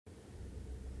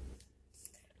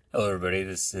Hello, everybody.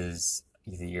 This is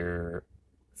either your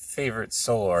favorite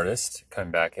solo artist coming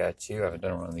back at you. I haven't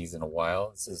done one of these in a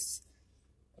while. This is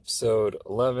episode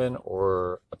 11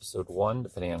 or episode 1,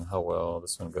 depending on how well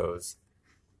this one goes.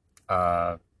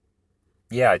 Uh,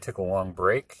 yeah, I took a long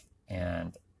break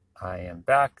and I am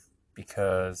back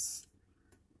because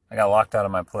I got locked out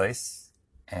of my place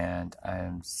and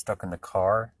I'm stuck in the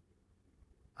car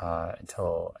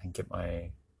until I can get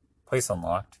my place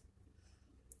unlocked.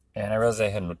 And I realized I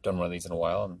hadn't done one of these in a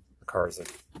while, and the car is a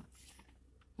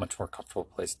much more comfortable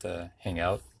place to hang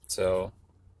out. So,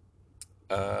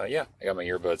 yeah, I got my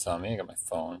earbuds on me, I got my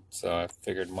phone, so I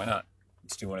figured why not?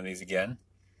 Let's do one of these again.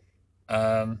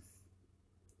 Um,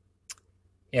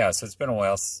 yeah, so it's been a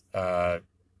while.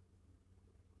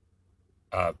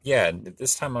 Yeah, and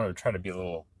this time I'm going to try to be a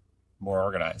little more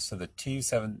organized. So the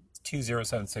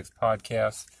 2076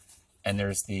 podcast, and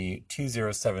there's the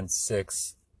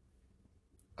 2076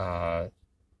 uh,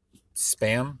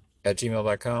 spam at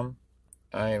gmail.com.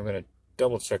 I am going to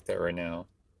double check that right now.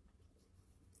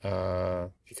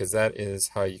 Because that is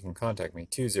how you can contact me.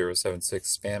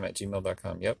 2076spam at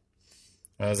gmail.com. Yep.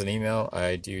 As an email,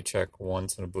 I do check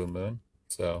once in a blue moon.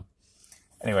 So,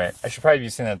 anyway, I should probably be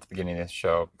saying that at the beginning of this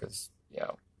show because, yeah,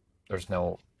 there's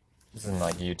no, this isn't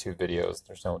like YouTube videos,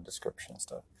 there's no description and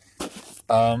stuff.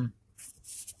 Um,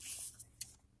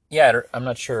 yeah, I'm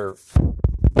not sure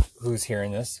who's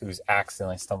hearing this, who's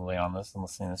accidentally stumbling on this and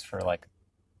listening to this for like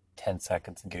 10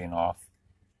 seconds and getting off.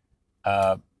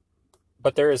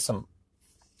 But there is some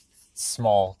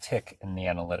small tick in the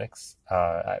analytics.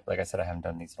 Like I said, I haven't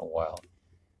done these in a while.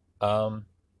 Um,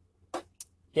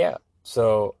 yeah,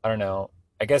 so I don't know.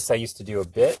 I guess I used to do a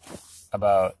bit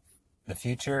about the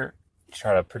future,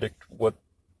 try to predict what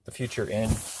the future in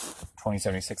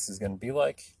 2076 is going to be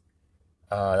like.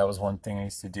 That was one thing I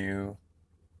used to do.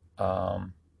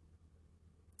 Um,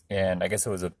 and I guess it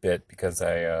was a bit because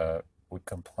I would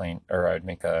complain, or I'd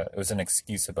make it was an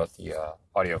excuse about the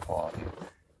audio quality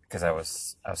because I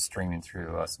was streaming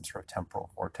through some sort of temporal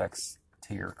vortex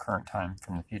to your current time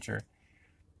from the future.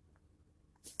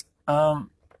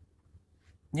 Um,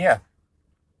 yeah,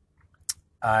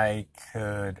 I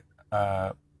could,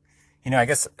 uh, I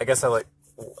guess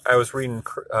I was reading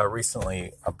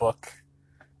recently a book.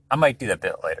 I might do that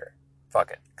bit later.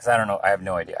 Fuck it, because I don't know. I have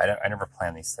no idea. I never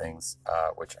plan these things,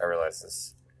 which I realize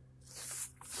is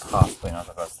possibly not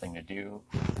the best thing to do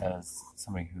as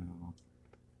somebody who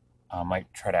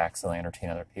might try to accidentally entertain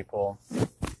other people.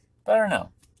 But I don't know.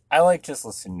 I like just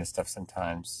listening to stuff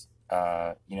sometimes.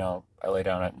 I lay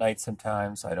down at night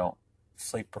sometimes. I don't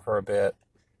sleep for a bit.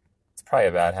 It's probably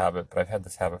a bad habit, but I've had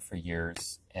this habit for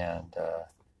years. And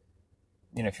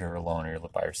if you're alone or you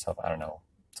live by yourself, I don't know.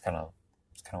 It's kind of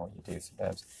what you do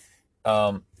sometimes.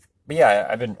 Um, but yeah,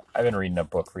 I've been reading a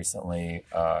book recently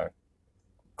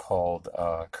called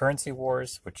Currency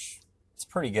Wars, which is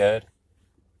pretty good.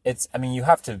 I mean, you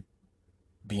have to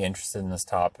be interested in this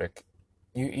topic.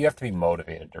 You have to be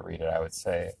motivated to read it, I would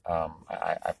say.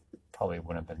 I probably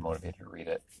wouldn't have been motivated to read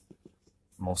it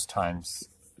most times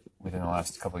within the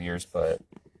last couple of years, but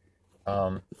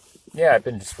um, yeah, I've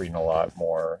been just reading a lot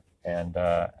more, and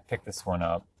I picked this one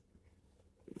up.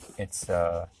 It's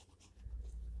uh,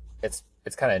 it's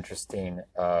kind of interesting.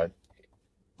 The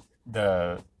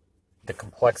the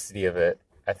complexity of it,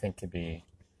 I think, could be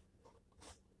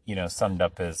summed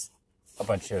up as a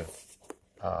bunch of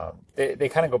they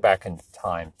kind of go back in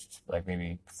time, like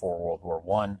maybe before World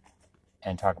War I,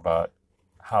 and talk about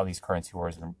how these currency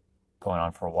wars have been going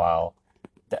on for a while.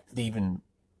 That even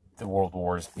the world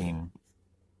wars being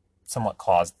somewhat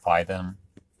caused by them.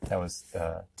 That was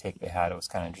the take they had. It was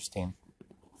kind of interesting.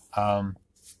 Um,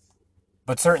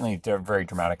 but certainly, there are very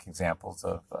dramatic examples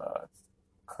of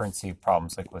currency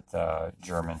problems, like with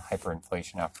German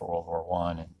hyperinflation after World War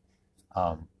I.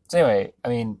 And so anyway, I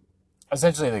mean,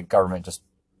 essentially, the government just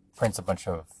prints a bunch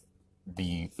of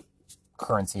the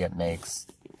currency it makes,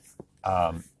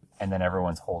 and then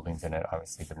everyone's holdings in it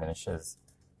obviously diminishes,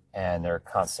 and they're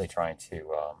constantly trying to.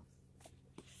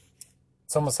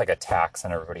 It's almost like a tax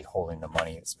on everybody holding the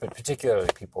money, but particularly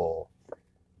people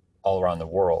all around the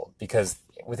world, because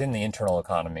within the internal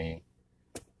economy,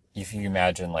 if you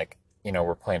imagine like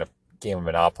we're playing a game of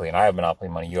Monopoly, and I have Monopoly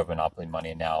money, you have Monopoly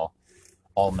money, and now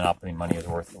all Monopoly money is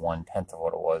worth 1/10 of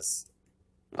what it was.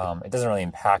 It doesn't really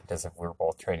impact us if we're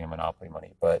both trading Monopoly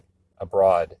money, but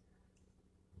abroad,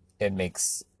 it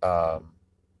makes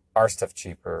our stuff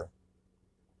cheaper.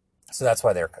 So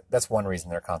that's one reason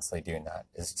they're constantly doing that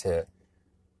is to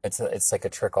it's like a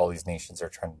trick all these nations are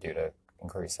trying to do to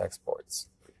increase exports.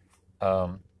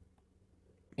 Um,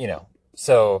 you know,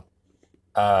 so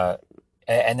uh,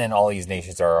 and then all these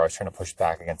nations are always trying to push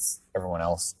back against everyone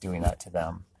else doing that to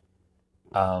them.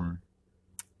 Um,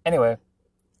 anyway,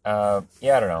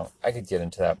 yeah, I don't know. I could get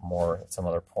into that more at some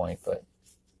other point, but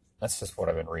that's just what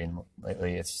I've been reading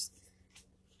lately. It's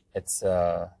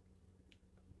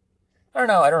I don't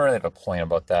know. I don't really have a point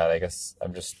about that. I guess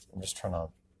I'm just trying to.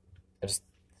 I just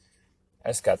I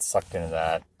just got sucked into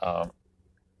that.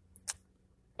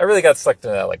 I really got sucked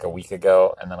into that like a week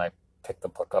ago, and then I picked the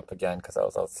book up again because I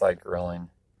was outside grilling.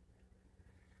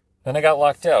 Then I got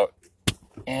locked out,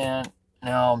 and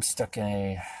now I'm stuck in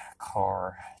a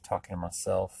car talking to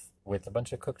myself with a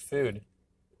bunch of cooked food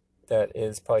that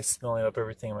is probably smelling up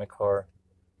everything in my car.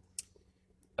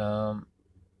 Um,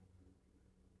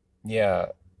 yeah,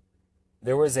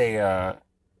 there was a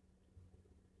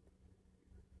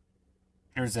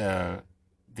there's a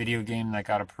video game that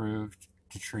got approved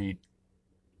to treat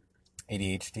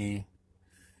ADHD.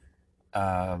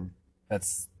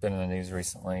 That's been in the news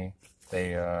recently.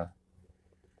 They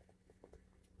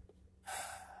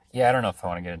Yeah, I don't know if I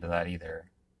want to get into that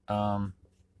either. Um,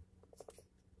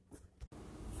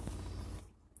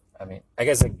 I mean, I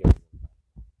guess I can get.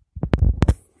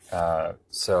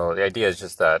 So the idea is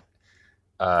just that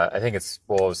I think it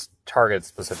was targeted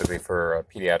specifically for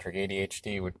pediatric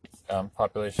ADHD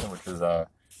population, which is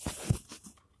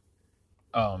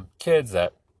kids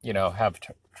that have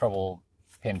trouble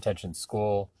paying attention in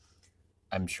school.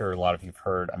 I'm sure a lot of you've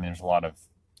heard. I mean, there's a lot of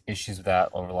issues with that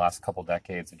over the last couple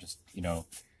decades. Of just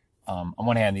on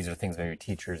one hand, these are things maybe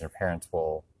teachers or parents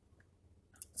will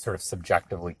sort of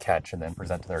subjectively catch and then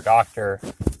present to their doctor.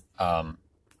 Um,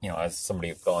 as somebody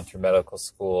who's gone through medical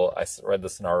school, I read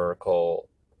this in an article,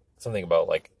 something about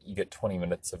like you get 20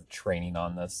 minutes of training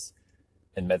on this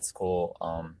in med school.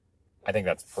 I think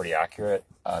that's pretty accurate.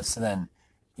 So then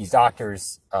these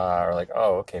doctors are like,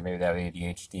 oh, okay, maybe they have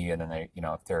ADHD, and then they,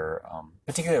 if they're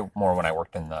particularly more when I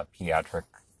worked in the pediatric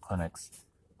clinics,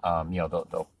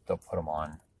 they'll put them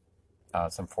on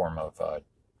some form of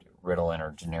Ritalin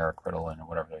or generic Ritalin or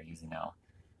whatever they're using now,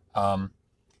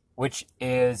 which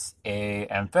is a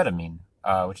amphetamine,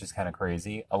 which is kind of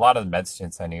crazy. A lot of the med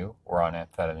students I knew were on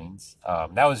amphetamines.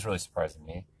 That was really surprising to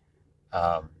me.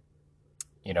 Um,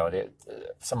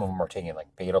 some of them were taking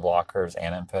like beta blockers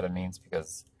and amphetamines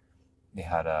because they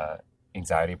had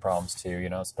anxiety problems too.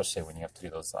 Especially when you have to do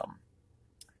those.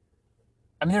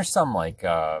 I mean, there's some like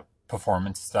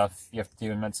performance stuff you have to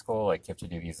do in med school. Like you have to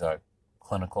do these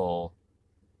clinical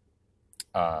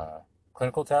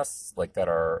clinical tests like that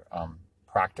are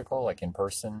practical, like in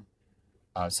person.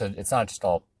 So it's not just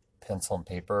all pencil and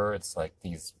paper. It's like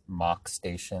these mock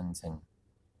stations, and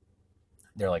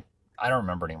they're like, I don't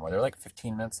remember anymore. They're like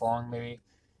 15 minutes long, maybe.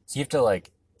 So you have to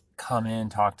like come in,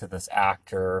 talk to this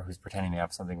actor who's pretending to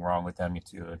have something wrong with them. You have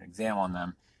to do an exam on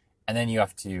them, and then you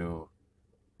have to,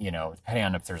 depending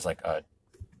on if there's like a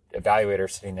evaluator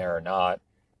sitting there or not,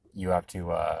 you have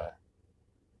to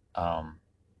um,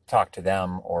 talk to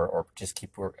them or just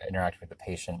keep interacting with the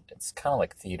patient. It's kind of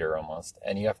like theater almost,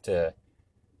 and you have to,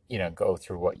 go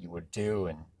through what you would do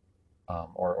and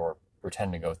or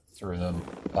pretend to go through them,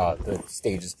 the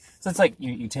stages. So it's like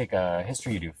you take a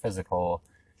history, you do physical,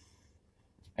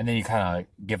 and then you kind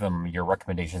of give them your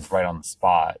recommendations right on the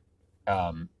spot,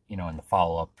 in the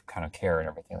follow up kind of care and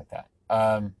everything like that.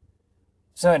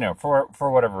 So I know for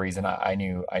whatever reason, I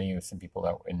knew some people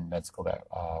that were in med school that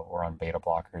were on beta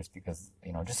blockers because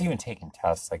just even taking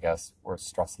tests, I guess, were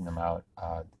stressing them out.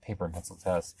 The paper and pencil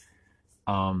tests.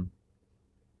 Um,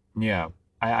 yeah,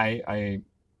 I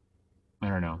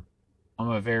don't know. I'm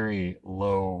a very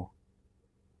low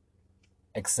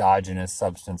exogenous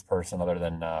substance person other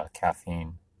than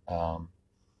caffeine. Um,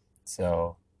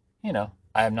 so, I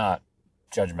am not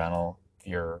judgmental if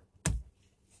you're,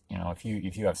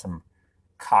 if you have some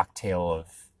cocktail of,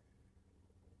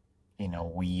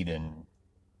 weed and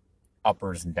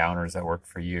uppers and downers that work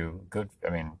for you. Good.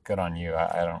 I mean, good on you.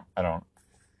 I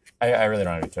really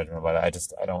don't have any judgment about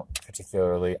it. I don't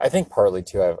particularly, I think partly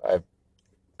too,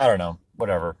 I don't know,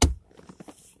 whatever.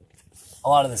 A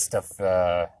lot of this stuff,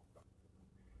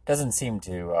 doesn't seem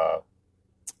to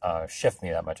shift me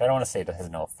that much. I don't want to say it has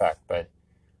no effect, but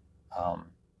um,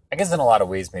 I guess in a lot of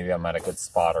ways, maybe I'm at a good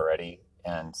spot already,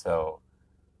 and so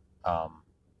um,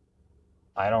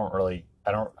 I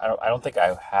don't think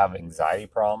I have anxiety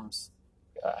problems.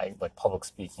 I like public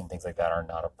speaking, things like that are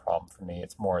not a problem for me.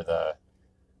 It's more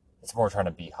trying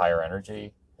to be higher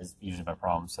energy is usually my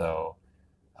problem. So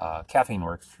caffeine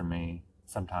works for me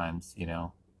sometimes.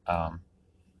 Um,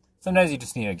 Sometimes you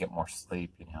just need to get more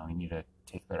sleep. You need to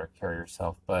take better care of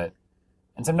yourself,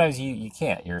 and sometimes you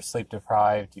can't. You're sleep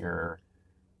deprived. You're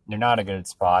not in a good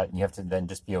spot, and you have to then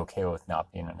just be okay with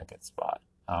not being in a good spot.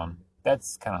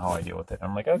 that's kind of how I deal with it.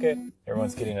 I'm like, okay,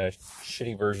 everyone's getting a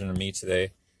shitty version of me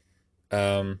today.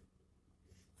 Um,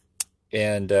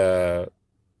 and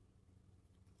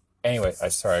anyway, I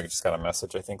sorry, I just got a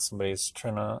message. I think somebody's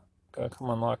trying to come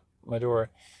unlock my door.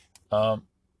 Um,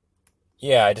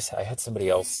 yeah, I had somebody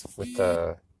else with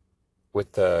the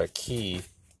key,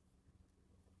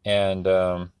 and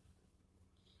they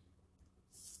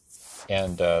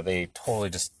totally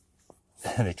just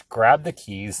they grabbed the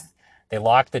keys, they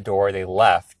locked the door, they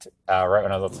left right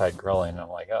when I was outside grilling. And I'm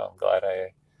like, oh, I'm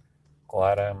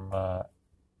glad I'm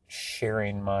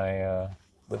sharing my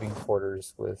living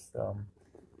quarters with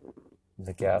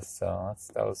the guests. So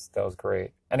that was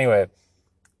great. Anyway,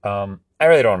 I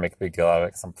really don't want to make a big deal out of it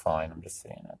because I'm fine. I'm just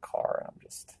sitting in a car and I'm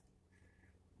just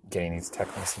getting these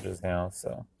text messages now.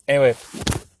 So anyway,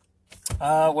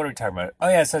 what are we talking about? Oh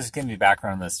yeah, so just giving me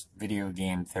background on this video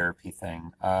game therapy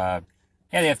thing. Yeah,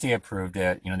 the FDA approved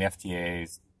it. You know, the FDA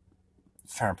is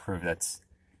trying to prove that's,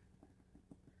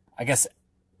 I guess,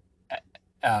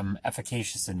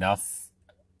 efficacious enough.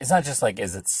 It's not just like,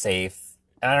 is it safe?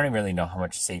 And I don't even really know how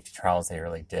much safety trials they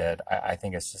really did. I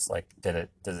think it's just like,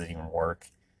 does it even work?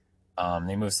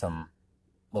 They moved some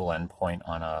little endpoint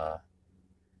on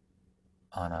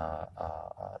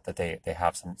that they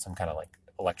have some kind of like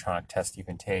electronic test you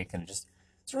can take, and it's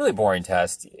a really boring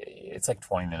test. It's like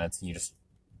 20 minutes, and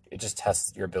it just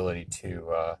tests your ability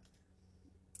to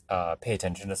pay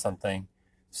attention to something.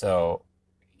 So,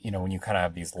 you know, when you kind of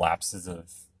have these lapses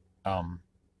of um,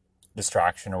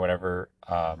 distraction or whatever,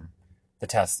 the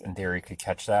test in theory could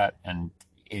catch that, and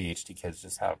ADHD kids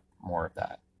just have more of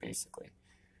that, basically.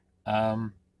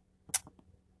 Um,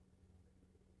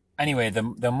 anyway,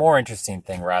 the more interesting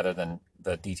thing, rather than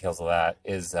the details of that,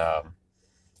 is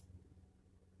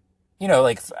you know,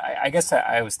 like I guess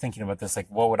I was thinking about this, like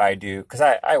what would I do? Because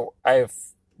I've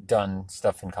done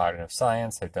stuff in cognitive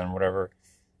science. I've done whatever.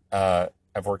 Uh,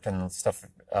 I've worked in stuff,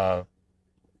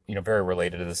 you know, very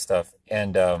related to this stuff,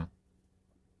 and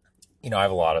you know, I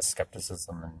have a lot of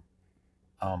skepticism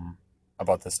and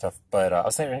about this stuff. But I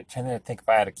was trying to think if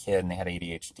I had a kid and they had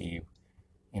ADHD,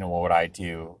 you know, what would I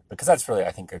do? Because that's really,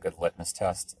 I think, a good litmus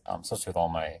test, especially with all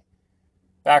my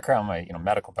background, my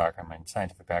medical background, my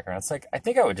scientific background. It's like I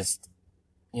think I would just,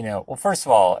 you know, well, first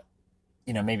of all,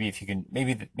 you know, maybe if you can,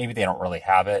 maybe they don't really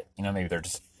have it. You know, maybe they're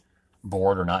just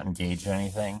bored or not engaged in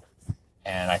anything.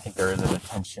 And I think there is an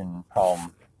attention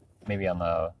problem, maybe on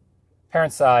the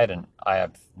parent side. And I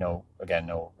have no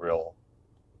real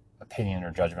opinion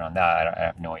or judgment on that. I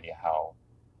have no idea how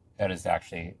that is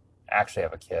actually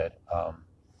have a kid.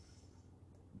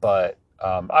 But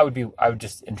I would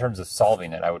just, in terms of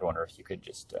solving it, I would wonder if you could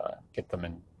just get them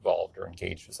involved or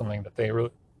engaged with something that they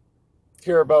really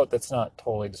care about that's not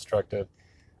totally destructive.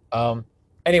 Um,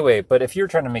 anyway, but if you're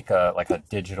trying to make a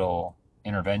digital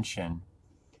intervention,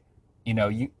 you know,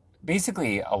 you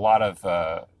basically a lot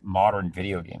of modern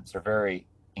video games are very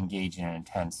engaging and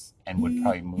intense, and would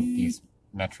probably move these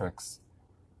metrics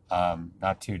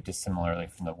not too dissimilarly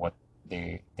from what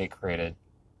they created.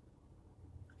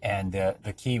 And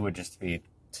the key would just be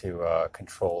to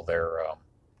control their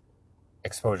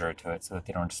exposure to it, so that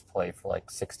they don't just play for like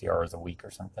 60 hours a week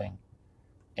or something.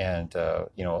 And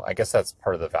you know, I guess that's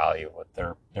part of the value of what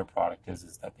their product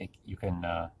is that you can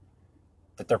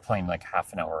that they're playing like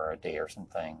half an hour a day or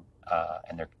something,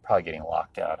 and they're probably getting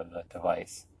locked out of the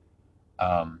device.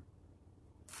 Um,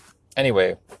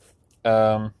 anyway,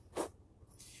 um,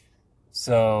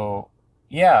 so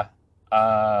yeah,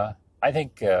 I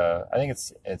think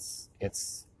it's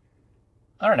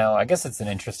I don't know. I guess it's an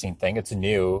interesting thing. It's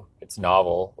new. It's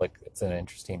novel. Like it's an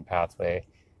interesting pathway.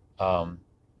 Um,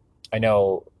 I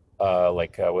know,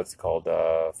 what's it called?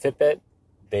 Fitbit.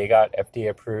 They got FDA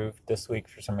approved this week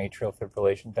for some atrial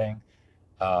fibrillation thing.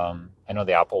 I know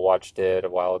the Apple Watch did a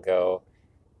while ago.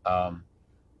 Um,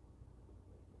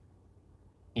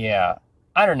 yeah,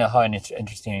 I don't know how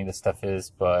interesting any of this stuff is,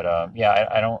 but yeah,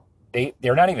 I don't.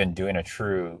 They're not even doing a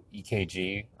true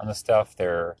EKG on the stuff. They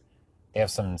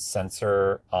have some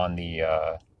sensor on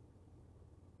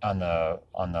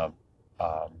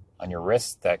on your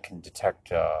wrist that can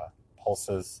detect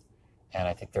pulses, and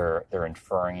I think they're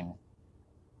inferring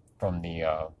from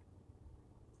the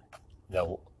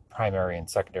primary and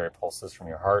secondary pulses from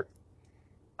your heart,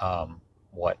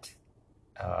 what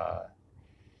uh,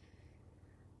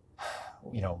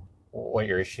 you know, what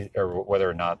your issue, or whether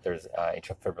or not there's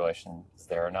atrial fibrillation is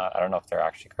there or not. I don't know if they're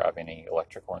actually grabbing any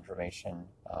electrical information,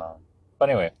 but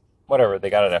anyway, whatever. They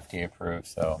got it FDA approved,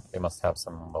 so they must have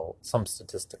some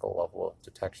statistical level of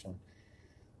detection.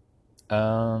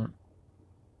 Um,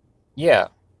 yeah.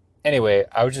 Anyway,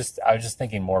 I was just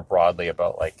thinking more broadly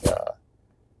about like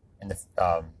in the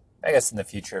I guess in the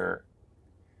future,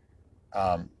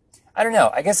 um, I don't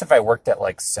know. I guess if I worked at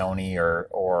like Sony or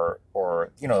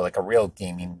like a real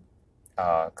gaming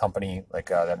company like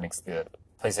that makes the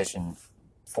PlayStation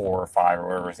 4 or 5 or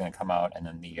whatever is going to come out, and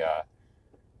then the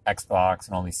Xbox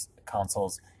and all these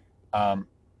consoles. Um,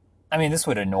 I mean, this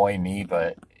would annoy me,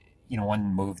 but one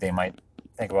move they might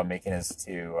think about making is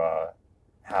to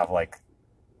have like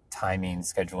timing,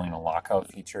 scheduling, and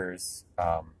lockout features.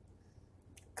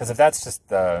 Because if that's just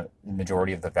the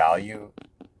majority of the value,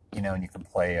 and you can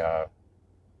play, I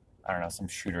don't know, some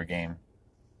shooter game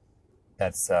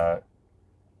that's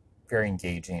very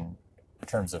engaging in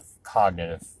terms of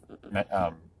cognitive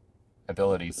um,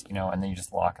 abilities, and then you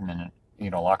just lock them in,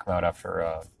 lock them out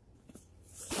after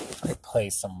they play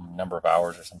some number of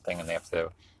hours or something, and they have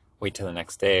to wait till the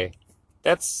next day.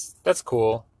 That's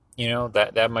cool.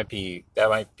 That might be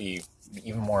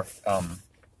even more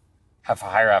have a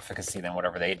higher efficacy than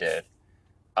whatever they did.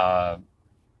 Uh,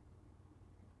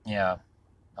 yeah,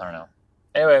 I don't know.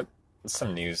 Anyway,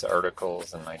 some news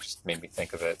articles, and I just made me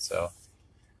think of it. So,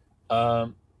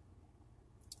 um,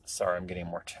 sorry, I'm getting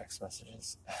more text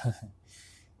messages.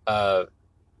 uh,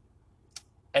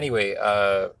 anyway,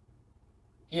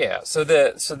 yeah. So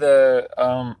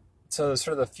sort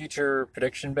of the future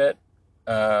prediction bit.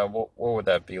 What would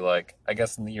that be like? I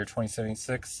guess in the year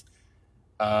 2076.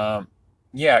 Um,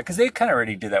 yeah, because they kind of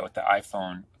already did that with the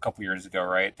iPhone a couple years ago,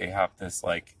 right? They have this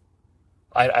like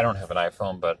I don't have an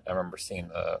iPhone, but I remember seeing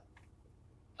the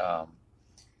um,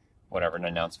 whatever an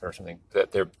announcement or something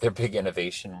that their big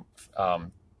innovation.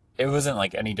 It wasn't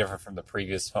like any different from the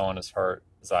previous phone as far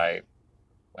as I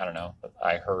don't know,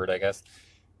 I heard, I guess,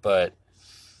 but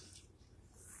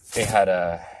they had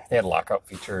lockout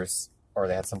features, or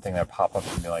they had something that pop up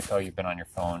and be like, oh, you've been on your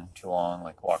phone too long,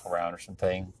 like walk around or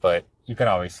something. But you can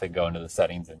obviously go into the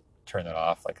settings and turn it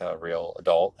off like a real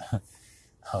adult.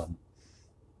 um,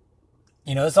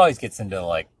 this always gets into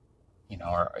like,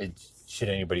 should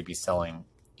anybody be selling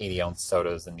 80-ounce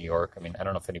sodas in New York? I mean, I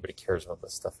don't know if anybody cares about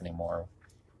this stuff anymore.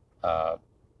 Uh,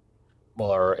 well,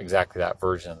 or exactly that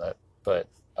version of that, but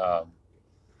um,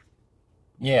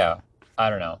 yeah, I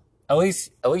don't know. At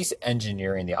least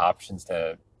engineering the options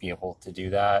to be able to do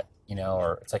that,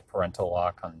 or it's like parental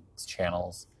lock on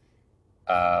channels.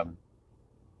 Um,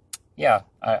 yeah,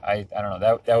 I don't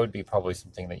know. That would be probably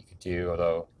something that you could do,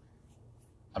 although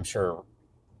I'm sure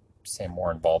say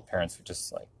more involved parents would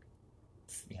just like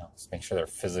just make sure they're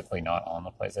physically not on the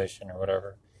PlayStation or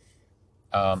whatever.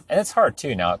 And it's hard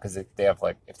too now because if they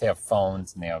have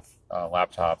phones and they have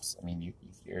laptops. I mean,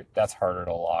 that's harder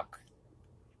to lock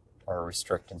or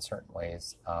restrict in certain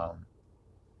ways.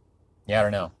 Yeah, I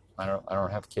don't know. I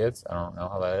don't have kids. I don't know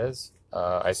how that is.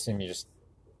 I assume you just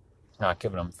not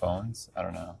giving them phones. I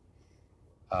don't know.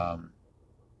 Um,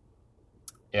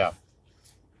 yeah.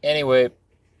 Anyway,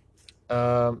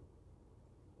 um,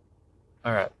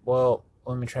 all right. Well,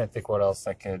 let me try to think what else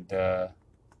I could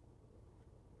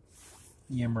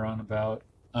yammer on about.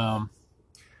 Um,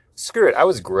 Screw it. I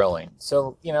was grilling,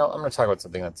 so I'm going to talk about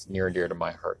something that's near and dear to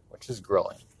my heart, which is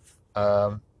grilling.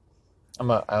 Um, I'm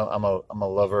a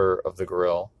lover of the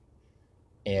grill,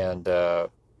 and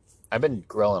I've been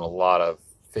grilling a lot of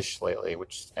fish lately,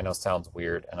 which I know sounds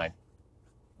weird, and I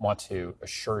want to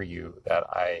assure you that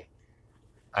I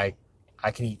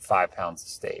I can eat 5 pounds of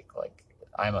steak. Like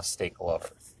I'm a steak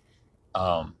lover.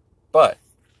 But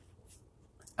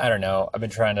I don't know. I've been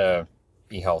trying to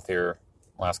be healthier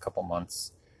last couple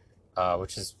months,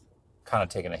 which is kind of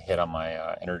taking a hit on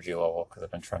my energy level because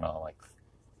I've been trying to like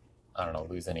I don't know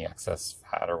lose any excess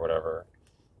fat or whatever.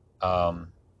 Um,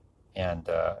 and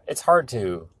it's hard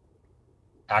to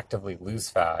actively lose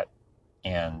fat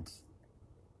and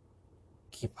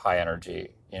keep high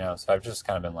energy, So I've just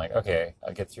kind of been like, okay,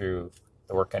 I'll get through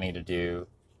the work I need to do,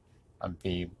 and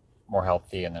be more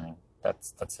healthy, and then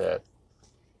that's it.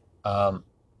 Um,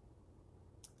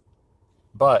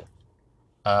 but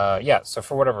yeah, so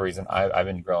for whatever reason, I've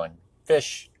been growing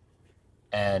fish,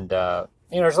 and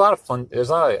there's a lot of fun. There's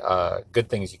a lot of good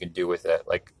things you can do with it.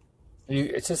 Like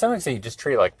to some extent, you just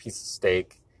treat it like a piece of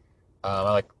steak. I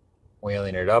like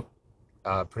whaling it up,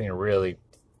 putting a really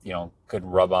good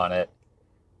rub on it,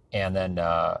 and then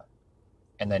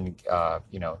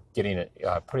getting it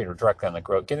putting it directly on the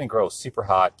grill, getting the grill super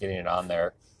hot, getting it on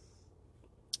there,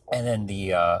 and then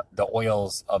the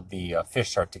oils of the fish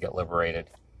start to get liberated,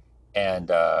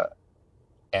 and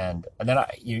and then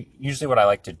usually what I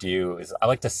like to do is I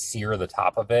like to sear the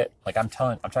top of it. Like I'm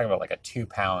talking about like a 2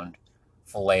 pound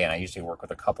fillet, and I usually work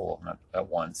with a couple of them at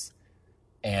once.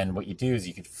 And what you do is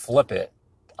you could flip it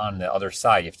on the other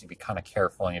side. You have to be kind of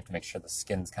careful, and you have to make sure the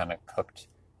skin's kind of cooked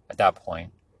at that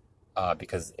point.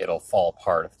 because it'll fall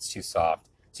apart if it's too soft.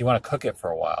 So you want to cook it for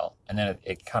a while, and then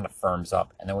it kind of firms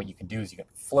up. And then what you can do is you can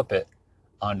flip it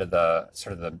onto the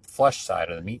sort of the flesh side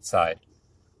or the meat side,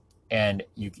 and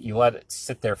you let it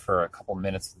sit there for a couple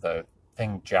minutes. The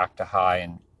thing jacked to high,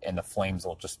 and the flames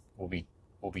will be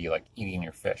like eating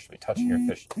your fish, will be touching your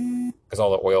fish because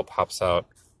all the oil pops out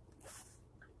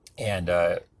and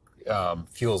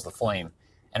fuels the flame,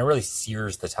 and it really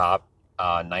sears the top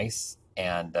nice,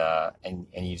 and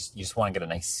you just want to get a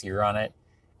nice sear on it,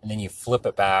 and then you flip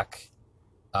it back.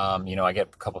 I get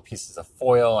a couple pieces of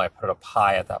foil, I put it up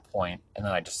high at that point, and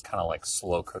then I just kind of like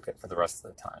slow cook it for the rest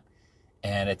of the time.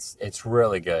 And it's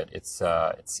really good. It's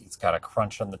got a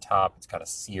crunch on the top. It's got a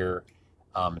sear.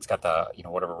 It's got the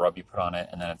whatever rub you put on it,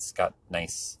 and then it's got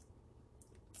nice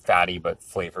fatty but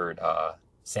flavored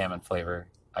salmon flavor.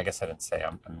 I guess I didn't say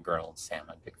I'm grilled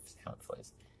salmon, big salmon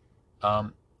flavors.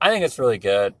 I think it's really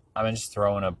good. I've been just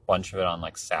throwing a bunch of it on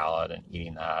like salad and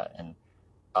eating that, and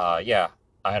yeah,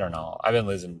 I don't know. I've been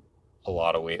losing a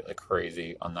lot of weight like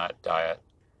crazy on that diet.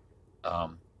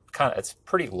 It's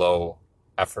pretty low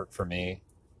effort for me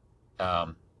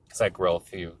because I grill a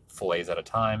few fillets at a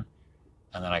time,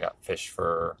 and then I got fish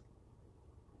for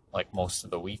like most of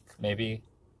the week maybe,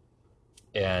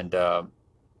 and then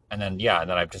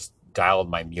I've just dialed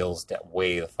my meals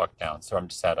way the fuck down. So I'm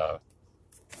just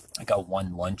I got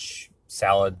one lunch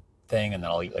salad thing, and then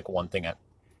I'll eat like one thing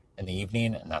in the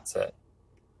evening, and that's it.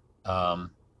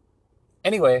 Um,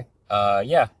 anyway,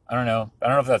 yeah, I don't know. I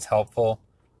don't know if that's helpful.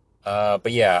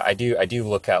 But yeah, I do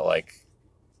look at like,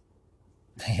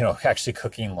 actually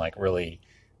cooking like really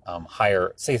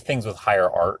higher, say things with higher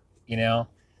art,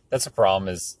 that's the problem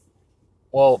is,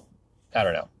 well, I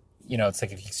don't know. It's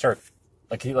like if you start,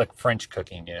 like you like French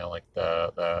cooking, like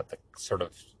the sort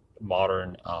of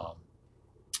modern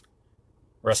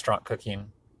restaurant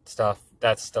cooking stuff.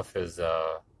 That stuff is,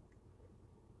 I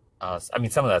mean,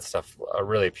 some of that stuff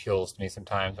really appeals to me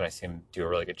sometimes when I see them do a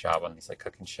really good job on these like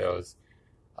cooking shows.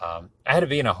 I had to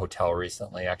be in a hotel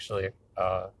recently, actually,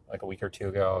 like a week or two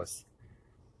ago. I was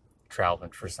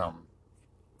traveling for some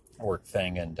work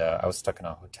thing, and I was stuck in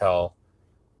a hotel.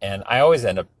 And I always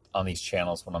end up on these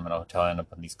channels when I'm in a hotel. I end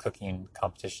up on these cooking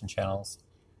competition channels,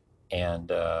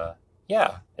 and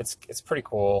yeah, it's pretty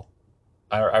cool.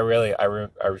 I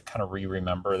kind of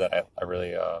remember that I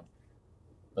really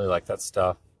really like that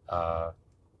stuff. Uh,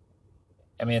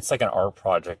 I mean, it's like an art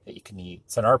project that you can eat.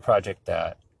 It's an art project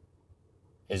that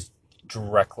is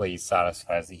directly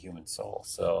satisfies the human soul.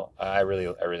 So I really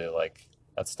like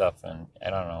that stuff, and I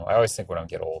don't know. I always think when I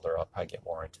get older, I'll probably get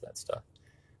more into that stuff.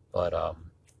 But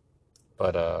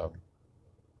but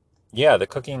yeah, the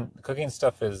cooking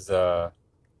stuff is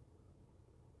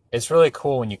it's really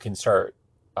cool when you can start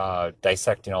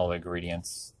dissecting all the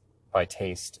ingredients by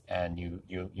taste, and you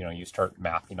start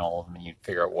mapping all of them, and you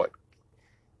figure out what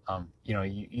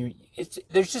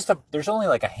there's only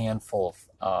like a handful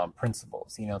of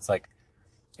principles. It's like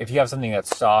if you have something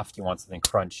that's soft, you want something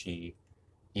crunchy,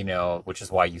 which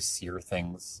is why you sear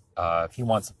things. If you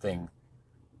want something,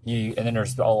 and then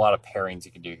there's a lot of pairings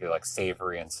you can do here, like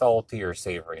savory and salty, or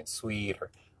savory and sweet,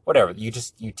 or whatever. You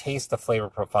taste the flavor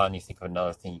profile, and you think of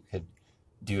another thing you could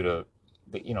do to,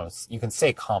 you can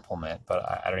say compliment, but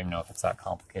I don't even know if it's that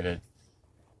complicated.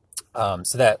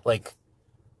 So that like,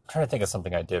 I'm trying to think of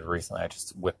something I did recently. I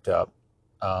just whipped up.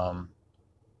 Um,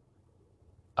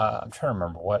 I'm trying to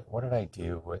remember what did I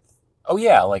do with. Oh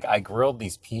yeah, like I grilled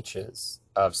these peaches.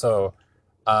 I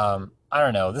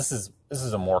don't know. This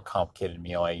is a more complicated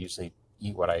meal. I usually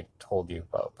eat what I told you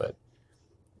about, but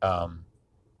um,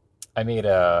 I made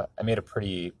a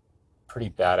pretty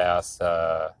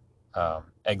badass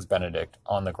eggs Benedict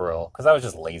on the grill because I was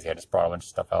just lazy. I just brought a bunch of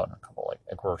stuff out in a couple like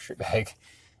a grocery bag,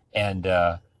 and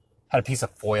had a piece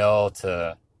of foil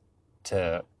to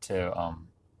cook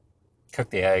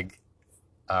the egg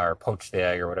or poach the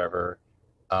egg or whatever.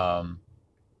 Um,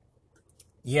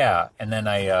 yeah, and then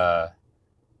I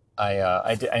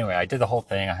did anyway. I did the whole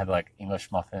thing. I had like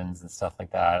English muffins and stuff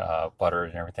like that, buttered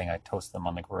and everything. I toasted them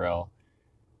on the grill,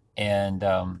 and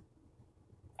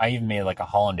I even made like a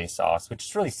hollandaise sauce, which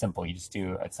is really simple. You just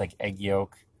do it's like egg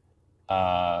yolk.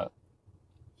 Uh,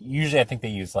 Usually, I think they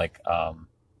use like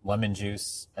lemon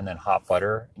juice and then hot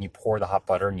butter, and you pour the hot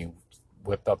butter and you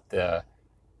whip up the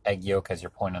egg yolk as you're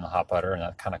pouring in the hot butter, and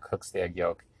that kind of cooks the egg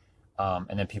yolk.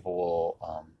 And then people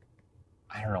will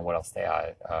I don't know what else they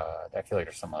add. I feel like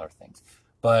there's some other things,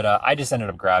 but I just ended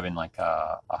up grabbing like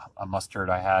a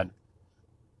mustard I had,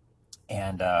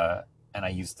 and I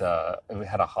used it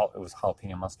was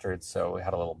jalapeno mustard, so it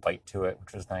had a little bite to it,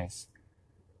 which was nice.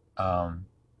 Um,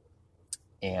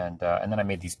 and then I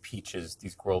made these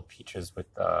grilled peaches with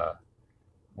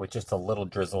with just a little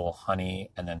drizzle of honey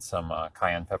and then some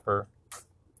cayenne pepper.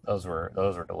 Those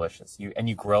were delicious.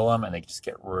 You grill them and they just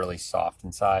get really soft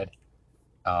inside.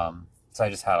 So I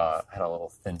just had a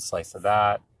little thin slice of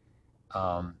that.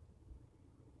 Um,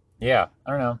 yeah,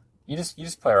 I don't know. You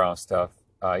just play around with stuff.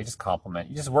 You just compliment.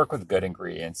 You just work with good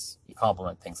ingredients. You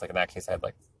compliment things. Like in that case, I had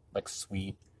like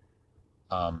sweet,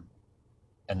 um,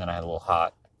 and then I had a little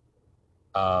hot.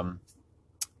 Um,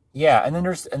 yeah, and then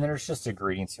there's just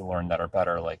ingredients you learn that are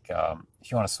better. Like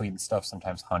if you want to sweeten stuff,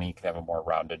 sometimes honey could have a more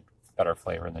rounded, better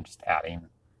flavor than just adding,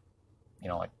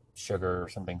 like sugar or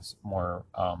something more.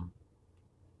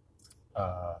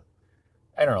 Uh,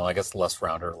 I don't know. I guess less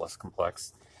rounder, less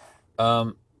complex.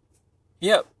 Um,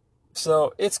 yeah.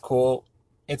 So it's cool.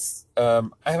 I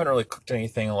haven't really cooked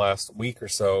anything the last week or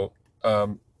so,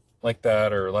 um, like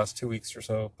that, or last 2 weeks or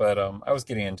so. But I was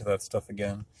getting into that stuff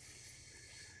again.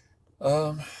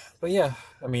 Um, but yeah,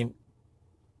 I mean,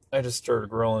 I just started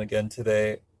grilling again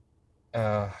today.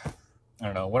 I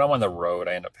don't know. When I'm on the road,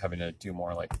 I end up having to do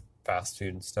more like fast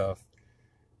food and stuff.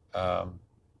 Um,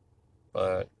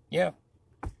 but yeah,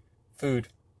 food.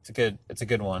 It's a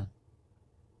good one.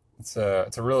 It's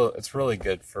really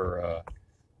good for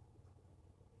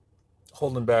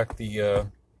holding back the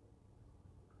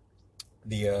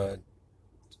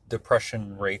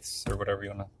depression wraiths or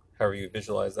whatever however you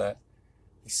visualize that.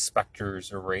 These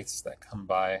specters or wraiths that come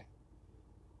by.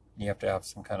 You have to have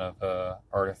some kind of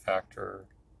artifact or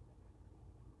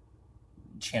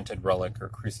enchanted relic or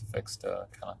crucifix to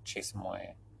kind of chase them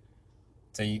away.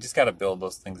 So you just got to build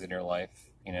those things in your life,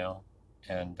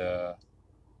 and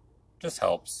just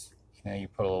helps. You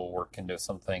put a little work into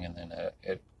something, and then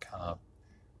it kind of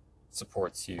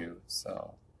supports you.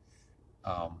 So,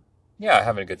 yeah,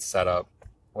 having a good setup,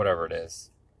 whatever it is.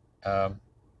 Um,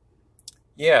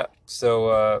 yeah.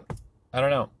 So I don't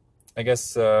know. I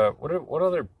guess what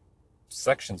other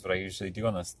sections would I usually do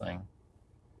on this thing?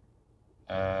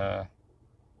 Uh,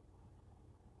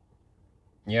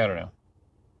 yeah, I don't know.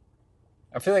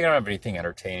 I feel like I don't have anything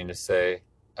entertaining to say,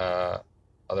 uh,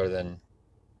 other than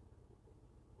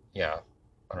yeah,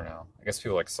 I don't know. I guess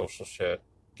people like social shit,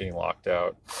 getting locked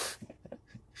out.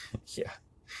 Yeah.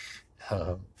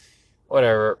 Um,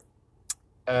 whatever.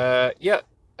 Yeah.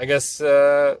 I guess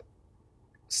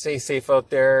stay safe out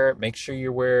there. Make sure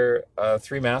you wear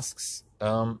 3 masks.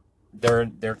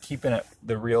 They're keeping it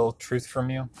the real truth from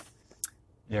you.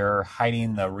 They're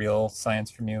hiding the real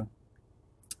science from you.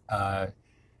 Uh,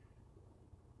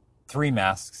 3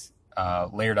 masks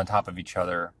layered on top of each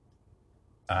other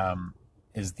um,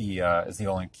 is the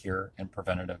only cure and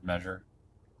preventative measure.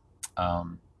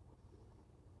 Um,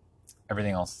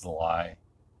 Everything else is a lie.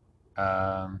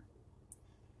 Um,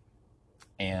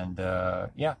 and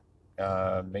yeah,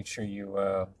 make sure you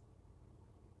I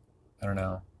don't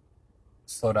know,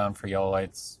 slow down for yellow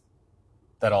lights.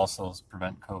 That also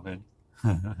prevent COVID.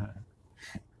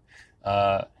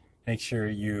 uh, Make sure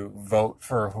you vote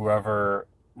for whoever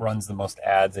runs the most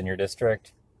ads in your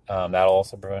district. That'll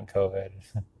also prevent COVID.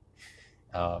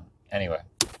 Anyway,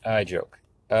 I joke.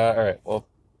 All right, well,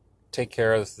 take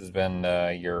care. This has been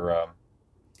your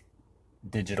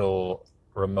digital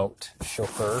remote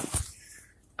chauffeur,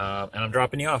 and I'm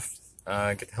dropping you off.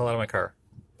 Get the hell out of my car.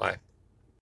 Bye.